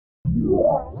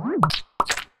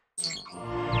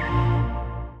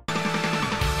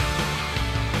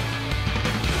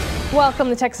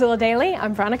Welcome to Tekzilla Daily.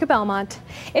 I'm Veronica Belmont.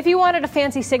 If you wanted a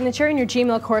fancy signature in your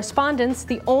Gmail correspondence,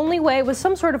 the only way was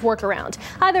some sort of workaround,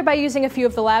 either by using a few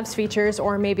of the lab's features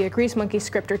or maybe a Grease Monkey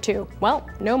script or two. Well,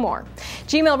 no more.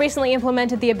 Gmail recently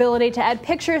implemented the ability to add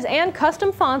pictures and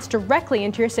custom fonts directly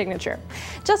into your signature.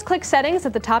 Just click Settings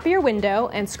at the top of your window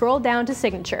and scroll down to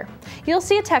Signature. You'll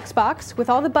see a text box with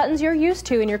all the buttons you're used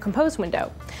to in your Compose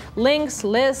window. Links,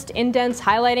 list, indents,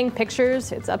 highlighting,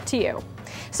 pictures, it's up to you.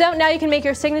 So now you can make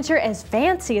your signature as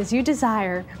fancy as you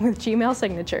desire with Gmail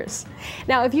signatures.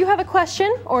 Now, if you have a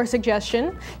question or a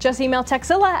suggestion, just email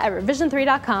Tekzilla at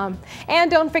revision3.com. And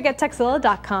don't forget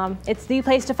Tekzilla.com. It's the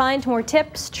place to find more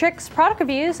tips, tricks, product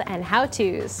reviews, and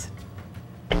how-tos.